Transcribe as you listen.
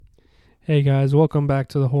Hey guys, welcome back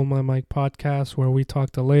to the Hold My Mic podcast where we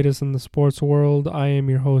talk the latest in the sports world. I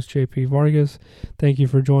am your host, JP Vargas. Thank you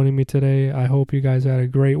for joining me today. I hope you guys had a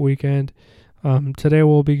great weekend. Today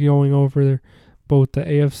we'll be going over both the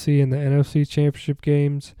AFC and the NFC championship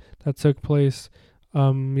games that took place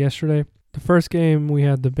yesterday. The first game, we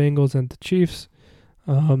had the Bengals and the Chiefs.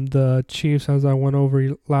 The Chiefs, as I went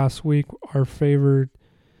over last week, are favored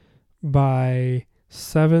by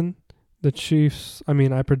 7.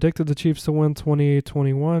 I predicted the Chiefs to win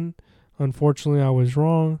 28-21. Unfortunately, I was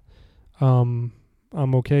wrong. I'm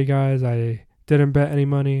okay, guys. I didn't bet any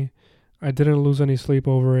money. I didn't lose any sleep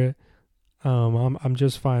over it. I'm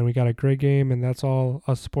just fine. We got a great game, and that's all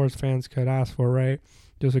us sports fans could ask for, right?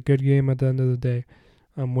 Just a good game at the end of the day,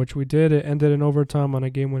 which we did. It ended in overtime on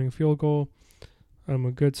a game-winning field goal. A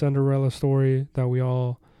good Cinderella story that we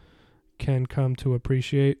all can come to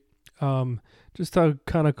appreciate. Just to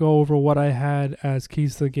kind of go over what I had as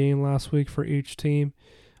keys to the game last week for each team.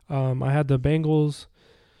 I had the Bengals.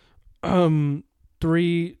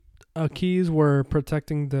 Three keys were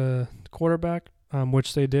protecting the quarterback,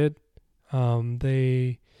 which they did.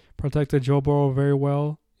 They protected Joe Burrow very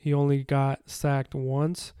well. He only got sacked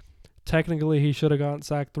once. Technically, he should have gotten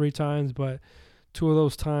sacked 3 times, but 2 of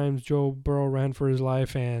those times Joe Burrow ran for his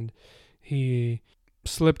life and he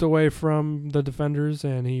slipped away from the defenders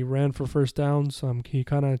and he ran for first downs. He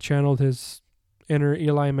kind of channeled his inner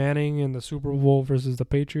Eli Manning in the Super Bowl versus the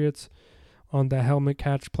Patriots on that helmet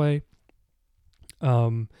catch play.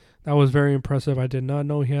 That was very impressive. I did not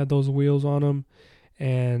know he had those wheels on him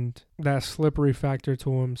and that slippery factor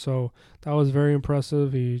to him. So that was very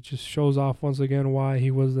impressive. He just shows off once again why he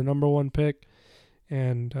was the number 1 pick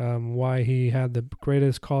and why he had the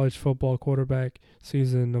greatest college football quarterback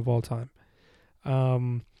season of all time.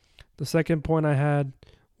 The second point I had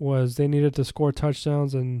was they needed to score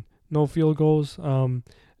touchdowns and no field goals.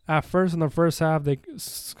 At first, in the first half, they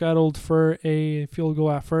scheduled for a field goal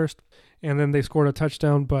at first, and then they scored a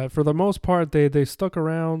touchdown. But for the most part, they stuck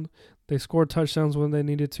around. They scored touchdowns when they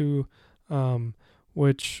needed to,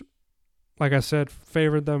 which, like I said,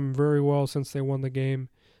 favored them very well since they won the game.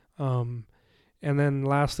 And then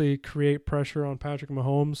lastly, create pressure on Patrick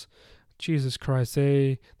Mahomes. Jesus Christ,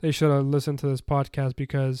 they should have listened to this podcast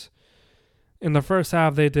because in the first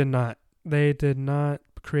half they did not. They did not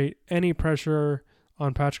create any pressure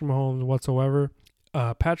on Patrick Mahomes whatsoever.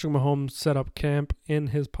 Patrick Mahomes set up camp in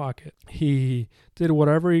his pocket. He did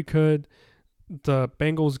whatever he could. The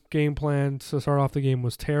Bengals' game plan to start off the game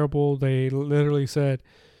was terrible. They literally said,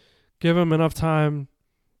 give him enough time,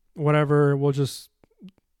 whatever, we'll just,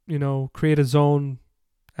 create a zone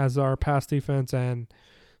as our pass defense and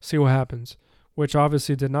see what happens, which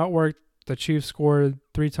obviously did not work. The Chiefs scored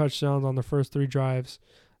 3 touchdowns on the first 3 drives.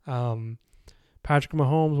 Patrick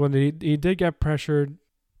Mahomes, when he did get pressured,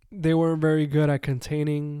 they weren't very good at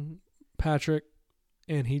containing Patrick,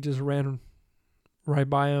 and he just ran right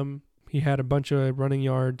by him. He had a bunch of running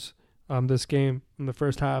yards this game in the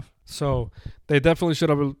first half. So they definitely should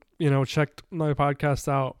have, checked my podcast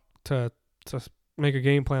out to make a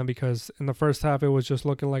game plan because in the first half it was just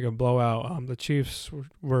looking like a blowout. The Chiefs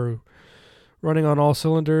were running on all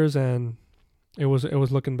cylinders and it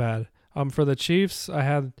was looking bad. For the Chiefs, I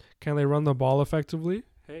had can they run the ball effectively?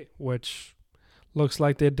 Which looks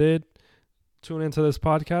like they did. Tune into this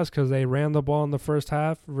podcast because they ran the ball in the first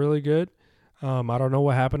half really good. I don't know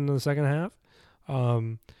what happened in the second half.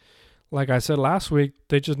 Like I said last week,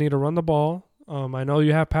 they just need to run the ball. I know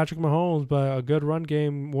you have Patrick Mahomes, but a good run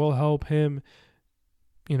game will help him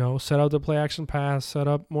set up the play action pass, set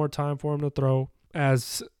up more time for him to throw.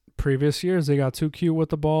 As previous years, they got too cute with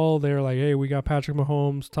the ball. They're like, hey, we got Patrick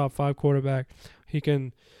Mahomes, top 5 quarterback. He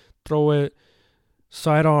can throw it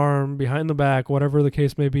sidearm, behind the back, whatever the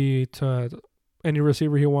case may be, to any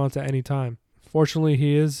receiver he wants at any time. Fortunately,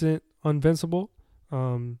 he isn't invincible,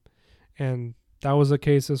 and that was the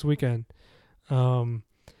case this weekend. And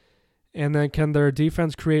then can their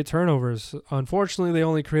defense create turnovers? Unfortunately, they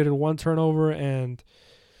only created 1 turnover, and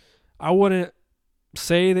I wouldn't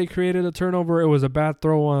say they created a turnover. It was a bad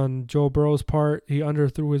throw on Joe Burrow's part. He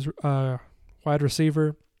underthrew his wide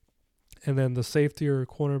receiver, and then the safety or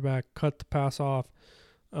cornerback cut the pass off.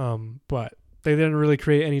 But they didn't really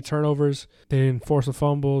create any turnovers. They didn't force a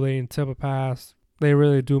fumble. They didn't tip a pass. They didn't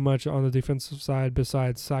really do much on the defensive side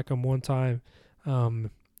besides sack him 1 time.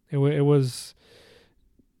 It was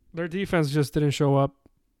their defense just didn't show up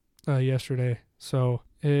yesterday, so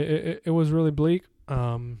it was really bleak.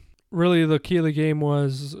 Really, the key of the game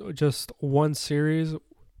was just one series,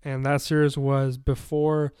 and that series was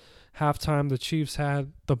before halftime. The Chiefs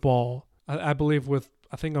had the ball, I believe, with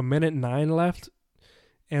I think a minute 9 left,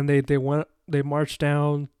 and they marched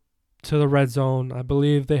down to the red zone. I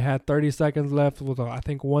believe they had 30 seconds left with, I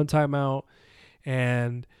think, one timeout,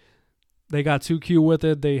 and they got 2Q with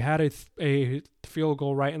it. They had a field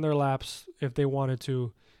goal right in their laps if they wanted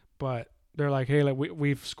to, but they're like, hey,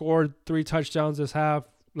 we've scored 3 touchdowns this half.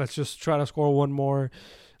 Let's just try to score one more.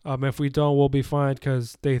 If we don't, we'll be fine,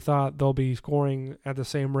 because they thought they'll be scoring at the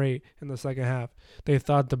same rate in the second half. They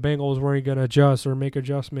thought the Bengals weren't going to adjust or make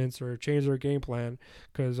adjustments or change their game plan,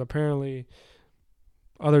 because apparently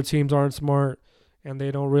other teams aren't smart and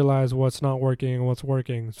they don't realize what's not working and what's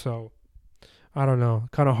working. So I don't know,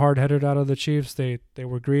 kind of hard-headed out of the Chiefs. They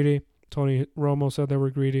were greedy. Tony Romo said they were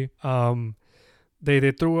greedy.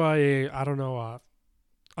 They threw a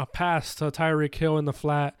pass to Tyreek Hill in the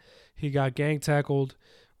flat. He got gang tackled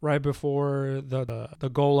right before the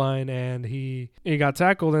goal line, and he got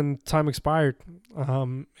tackled and time expired.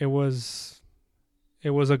 It was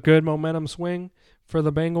a good momentum swing for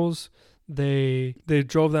the Bengals. They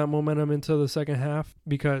drove that momentum into the second half,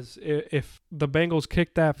 because if the Bengals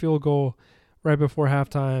kicked that field goal right before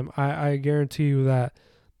halftime, I guarantee you that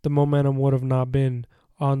the momentum would have not been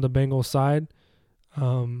on the Bengals side.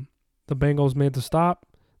 The Bengals made the stop.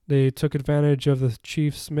 They took advantage of the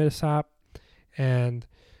Chiefs' mishap, and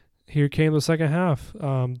here came the second half.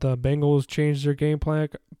 The Bengals changed their game plan,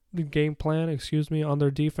 on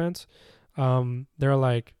their defense. They're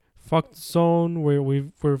like, fuck the zone.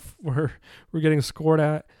 We're getting scored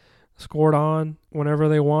on whenever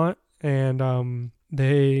they want, and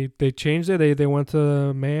they changed it. They went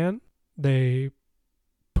to man. They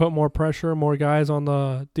put more pressure, more guys on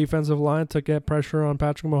the defensive line to get pressure on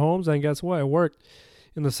Patrick Mahomes, and guess what? It worked.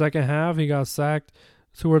 In the second half, he got sacked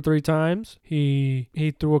 2 or 3 times. He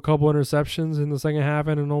threw a couple interceptions in the second half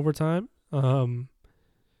and in overtime. One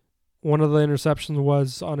of the interceptions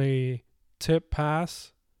was on a tip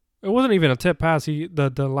pass. It wasn't even a tip pass.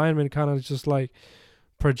 The lineman kind of just like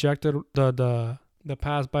projected the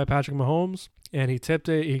pass by Patrick Mahomes, and he tipped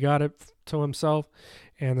it. He got it to himself,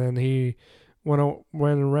 and then he went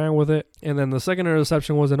and ran with it. And then the second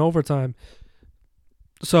interception was in overtime.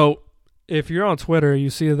 So if you're on Twitter, you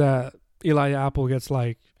see that Eli Apple gets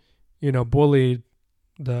bullied,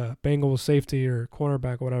 the Bengals safety or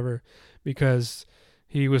cornerback, whatever, because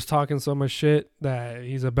he was talking so much shit that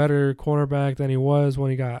he's a better cornerback than he was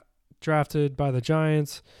when he got drafted by the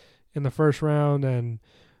Giants in the first round, and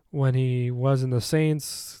when he was in the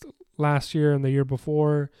Saints last year and the year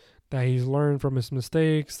before, that he's learned from his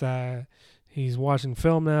mistakes, that he's watching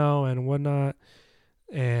film now and whatnot.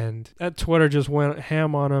 And that Twitter just went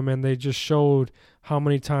ham on him, and they just showed how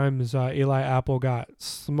many times Eli Apple got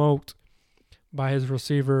smoked by his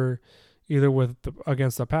receiver, either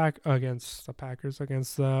against the Packers,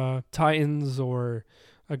 against the Titans, or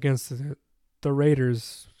against the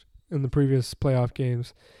Raiders in the previous playoff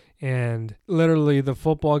games. And literally, the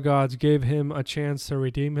football gods gave him a chance to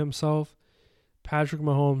redeem himself. Patrick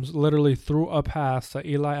Mahomes literally threw a pass to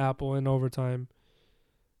Eli Apple in overtime.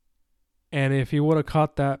 And if he would have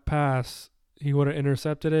caught that pass, he would have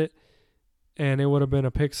intercepted it, and it would have been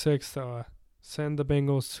a pick six to send the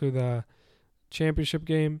Bengals to the championship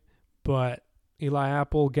game. But Eli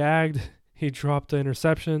Apple gagged. He dropped the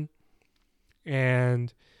interception.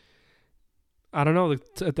 And I don't know,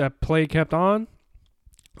 that play kept on.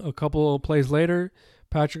 A couple of plays later,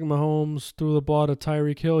 Patrick Mahomes threw the ball to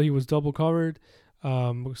Tyreek Hill. He was double covered.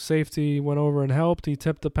 Safety went over and helped. He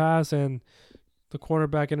tipped the pass, and the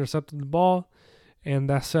cornerback intercepted the ball, and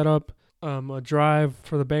that set up a drive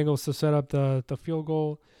for the Bengals to set up the field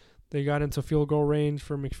goal. They got into field goal range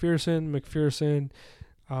for McPherson.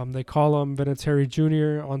 They call him Vinatieri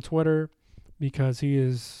Jr. on Twitter because he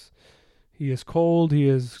is cold. He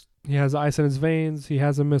has ice in his veins. He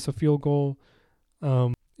hasn't missed a field goal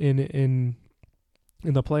in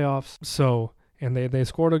the playoffs. So, and they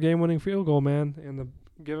scored a game-winning field goal, man. And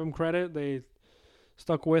give them credit, they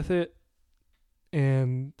stuck with it,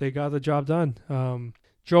 and they got the job done.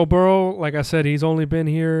 Joe Burrow, like I said, he's only been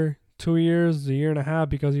here 2 years, a year and a half,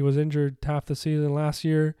 because he was injured half the season last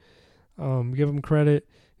year. Give him credit.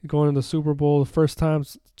 Going to the Super Bowl, the first time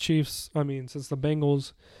since the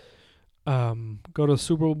Bengals go to the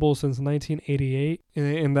Super Bowl since 1988.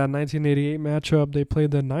 In that 1988 matchup, they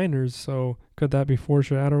played the Niners. So could that be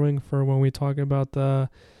foreshadowing for when we talk about the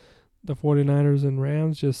 49ers and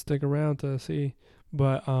Rams? Just stick around to see.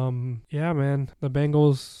 But, yeah, man, the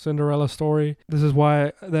Bengals Cinderella story. This is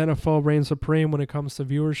why the NFL reigns supreme when it comes to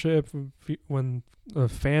viewership, when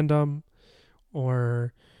fandom,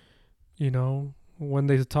 or, when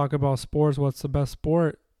they talk about sports, what's the best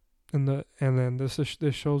sport? And then this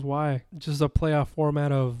shows why. Just a playoff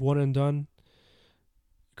format of one and done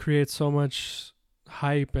creates so much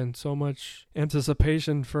hype and so much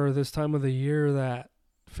anticipation for this time of the year that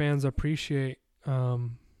fans appreciate.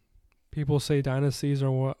 People say dynasties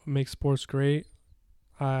are what makes sports great.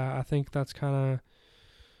 I think that's kind of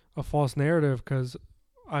a false narrative because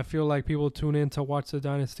I feel like people tune in to watch the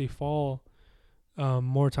dynasty fall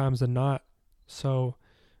more times than not. So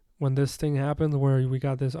when this thing happens where we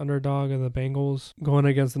got this underdog of the Bengals going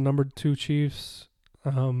against the number 2 Chiefs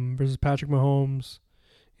versus Patrick Mahomes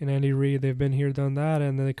and Andy Reid, they've been here, done that,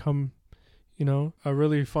 and then they come, a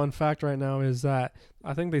really fun fact right now is that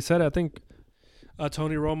I think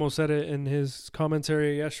Tony Romo said it in his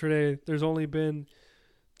commentary yesterday. There's only been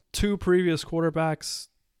 2 previous quarterbacks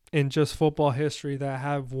in just football history that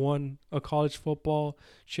have won a college football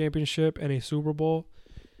championship and a Super Bowl.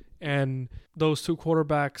 And those 2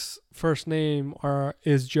 quarterbacks' first name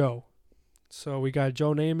is Joe. So we got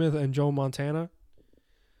Joe Namath and Joe Montana.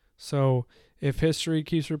 So if history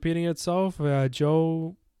keeps repeating itself,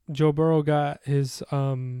 Joe Burrow got his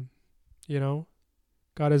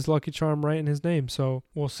got his lucky charm right in his name. So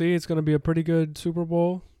we'll see. It's going to be a pretty good Super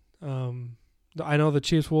Bowl. I know the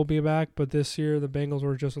Chiefs will be back, but this year the Bengals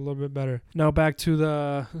were just a little bit better. Now back to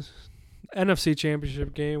the NFC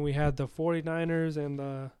Championship game. We had the 49ers and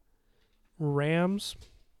the Rams.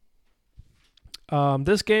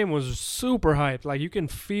 This game was super hyped. Like, you can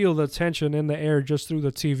feel the tension in the air just through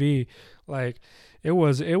the TV. Like, it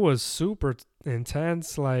was super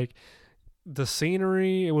intense. Like, the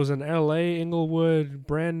scenery, it was in LA, Inglewood,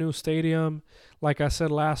 brand new stadium. Like I said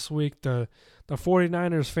last week, the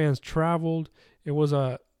 49ers fans traveled. It was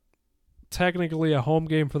technically a home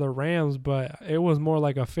game for the Rams, but it was more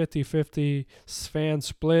like a 50-50 fan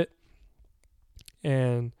split.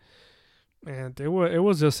 And it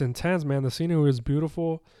was just intense, man. The scenery was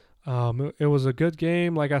beautiful. It was a good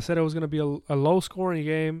game. Like I said, it was going to be a low-scoring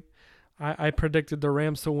game. I predicted the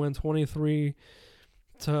Rams to win 23-17.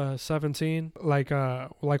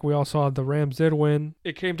 Like we all saw, the Rams did win.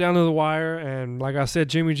 It came down to the wire, and like I said,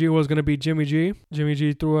 Jimmy G was going to be Jimmy G. Jimmy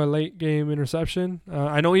G threw a late-game interception.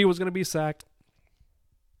 I know he was going to be sacked,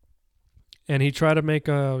 and he tried to make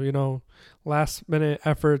a last-minute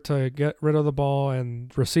effort to get rid of the ball,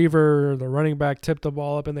 and the running back tipped the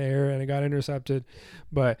ball up in the air, and it got intercepted.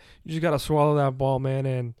 But you just got to swallow that ball, man,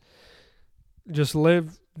 and just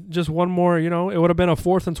live just one more. It would have been a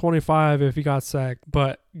 4th and 25 if he got sacked,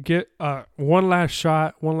 but get one last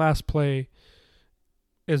shot, one last play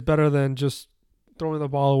is better than just throwing the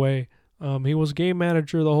ball away. He was game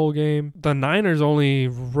manager the whole game. The Niners only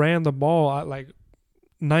ran the ball at like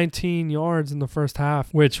 19 yards in the first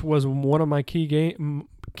half, which was one of my keys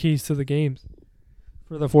to the games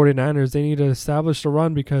for the 49ers. They need to establish the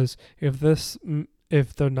run, because if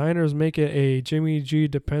the Niners make it a Jimmy G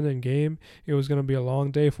dependent game, it was going to be a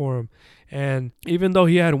long day for him. And even though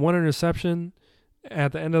he had one interception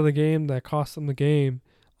at the end of the game that cost him the game,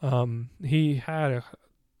 he had a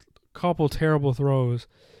couple terrible throws.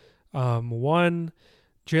 One,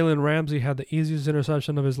 Jalen Ramsey had the easiest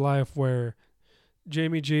interception of his life, where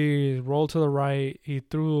Jimmy G rolled to the right. He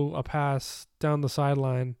threw a pass down the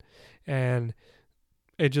sideline, and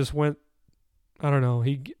it just went, I don't know,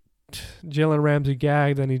 Jalen Ramsey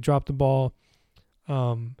gagged and he dropped the ball.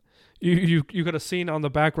 You could have seen on the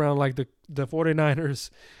background, like the 49ers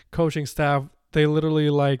coaching staff, they literally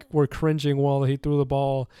like were cringing while he threw the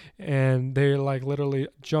ball, and they like literally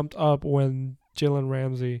jumped up when Jalen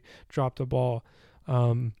Ramsey dropped the ball.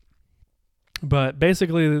 But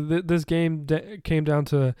basically, this game came down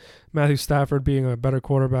to Matthew Stafford being a better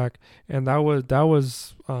quarterback, and that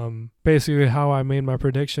was basically how I made my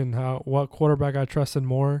prediction. What quarterback I trusted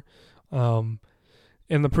more. In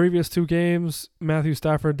the previous 2 games, Matthew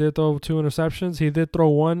Stafford did throw 2 interceptions. He did throw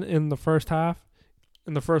one in the first half,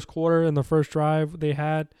 in the first quarter, in the first drive they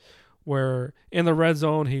had, where in the red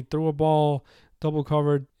zone he threw a ball double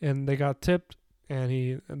covered and they got tipped, and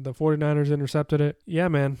the 49ers intercepted it. Yeah,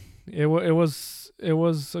 man. It was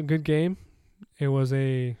a good game. It was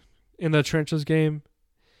a in the trenches game.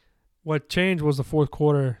 What changed was the fourth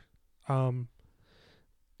quarter. Aaron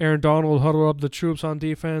Donald huddled up the troops on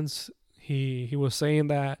defense. He was saying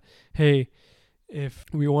that, hey, if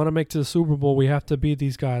we want to make it to the Super Bowl, we have to beat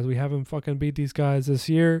these guys. We haven't fucking beat these guys this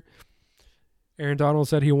year. Aaron Donald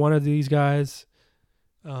said he wanted these guys.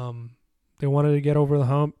 They wanted to get over the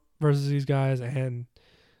hump versus these guys, and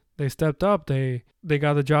they stepped up. They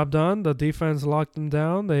got the job done. The defense locked them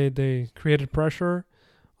down. They created pressure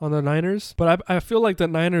on the Niners. But I feel like the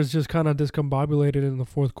Niners just kind of discombobulated in the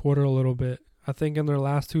fourth quarter a little bit. I think in their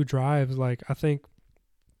last 2 drives, I think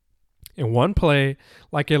In one play,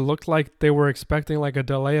 like it looked like they were expecting like a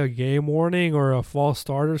delay of game warning or a false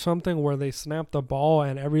start or something, where they snapped the ball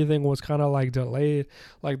and everything was kind of like delayed.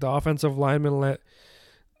 Like the offensive lineman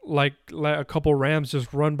let a couple Rams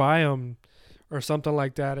just run by them or something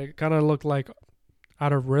like that. It kind of looked like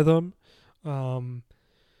out of rhythm. Um,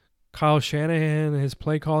 Kyle Shanahan, his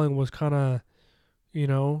play calling was kind of,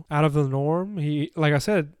 out of the norm. He, like I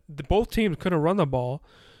said, both teams couldn't run the ball.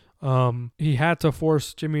 He had to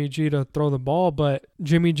force Jimmy G to throw the ball, but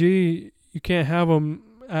Jimmy G, you can't have him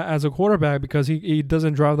as a quarterback because he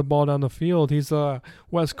doesn't drive the ball down the field. He's a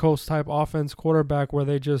West Coast type offense quarterback where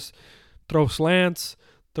they just throw slants,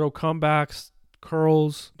 throw comebacks,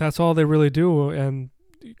 curls. That's all they really do, and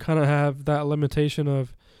you kind of have that limitation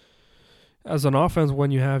of as an offense when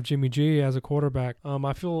you have Jimmy G as a quarterback.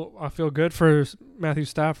 I feel good for Matthew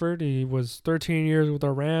Stafford. He was 13 years with the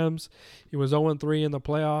Rams. He was 0-3 in the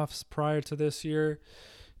playoffs prior to this year.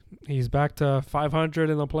 He's back to 500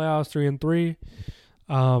 in the playoffs,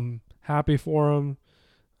 3-3. Happy for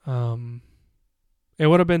him. It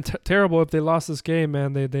would have been terrible if they lost this game,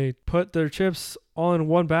 man. They put their chips all in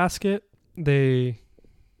one basket. They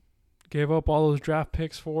gave up all those draft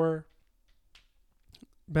picks for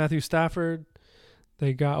Matthew Stafford.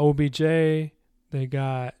 They got OBJ. They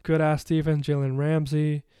got good-ass defense, Jalen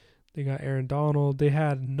Ramsey. They got Aaron Donald. They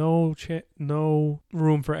had no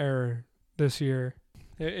room for error this year.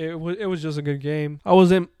 It was just a good game. I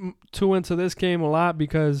wasn't too into this game a lot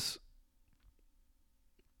because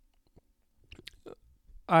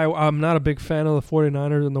I'm not a big fan of the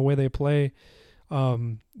 49ers and the way they play.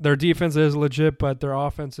 Their defense is legit, but their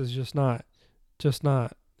offense is just not.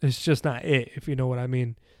 It's just not it, if you know what I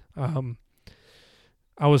mean.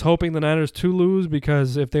 I was hoping the Niners to lose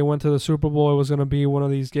because if they went to the Super Bowl, it was going to be one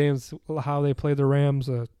of these games, how they played the Rams,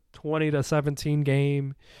 a 20-17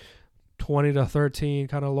 game, 20-13,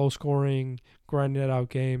 kind of low scoring, grinding it out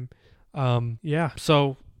game.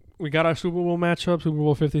 So we got our Super Bowl matchup, Super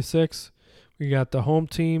Bowl 56. We got the home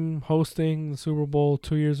team hosting the Super Bowl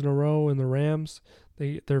 2 years in a row in the Rams.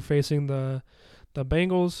 They're facing the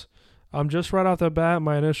Bengals. Just right off the bat,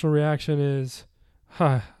 my initial reaction is,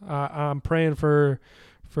 I'm praying for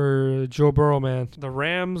Joe Burrow, man. The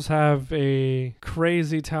Rams have a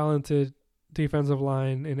crazy talented defensive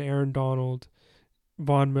line in Aaron Donald,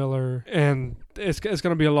 Von Miller, and it's going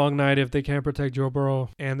to be a long night if they can't protect Joe Burrow.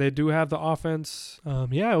 And they do have the offense.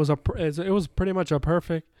 It was pretty much a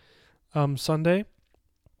perfect Sunday.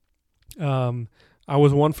 I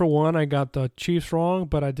was 1 for 1. I got the Chiefs wrong,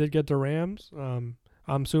 but I did get the Rams.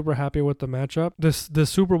 I'm super happy with the matchup. This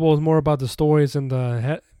Super Bowl is more about the stories and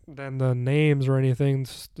than the names or anything.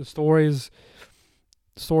 The story is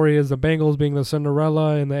the Bengals being the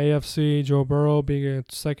Cinderella in the AFC, Joe Burrow being a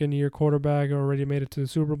second-year quarterback, already made it to the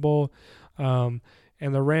Super Bowl. And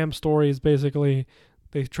the Rams story is basically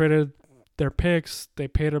they traded their picks, they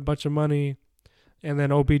paid a bunch of money, and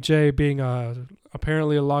then OBJ being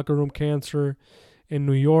apparently a locker room cancer in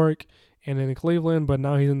New York and in Cleveland, but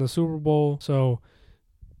now he's in the Super Bowl. So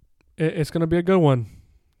it's going to be a good one.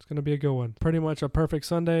 It's going to be a good one. Pretty much a perfect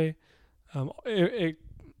Sunday. No,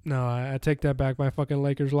 I take that back. My fucking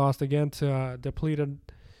Lakers lost again to a depleted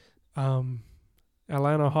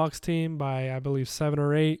Atlanta Hawks team by, I believe, 7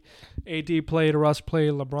 or 8. AD played, Russ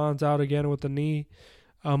played, LeBron's out again with the knee.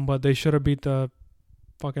 But they should have beat the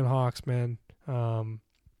fucking Hawks, man.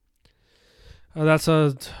 That's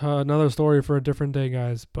another story for a different day,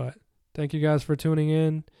 guys. But thank you guys for tuning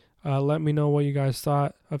in. Let me know what you guys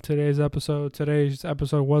thought of today's episode. Today's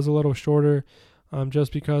episode was a little shorter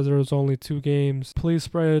just because there was only 2 games. Please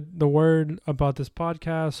spread the word about this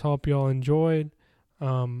podcast. Hope y'all enjoyed.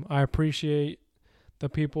 I appreciate the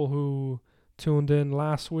people who tuned in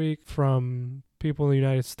last week from people in the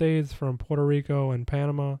United States, from Puerto Rico and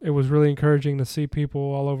Panama. It was really encouraging to see people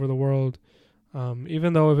all over the world.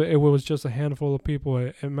 Even though it was just a handful of people,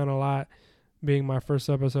 it meant a lot being my first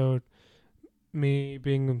episode. Me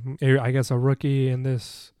being, I guess, a rookie in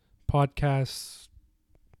this podcast,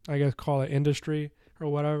 I guess call it industry or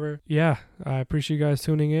whatever. Yeah, I appreciate you guys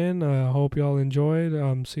tuning in. I hope y'all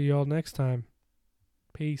enjoyed. See y'all next time.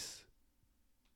 Peace.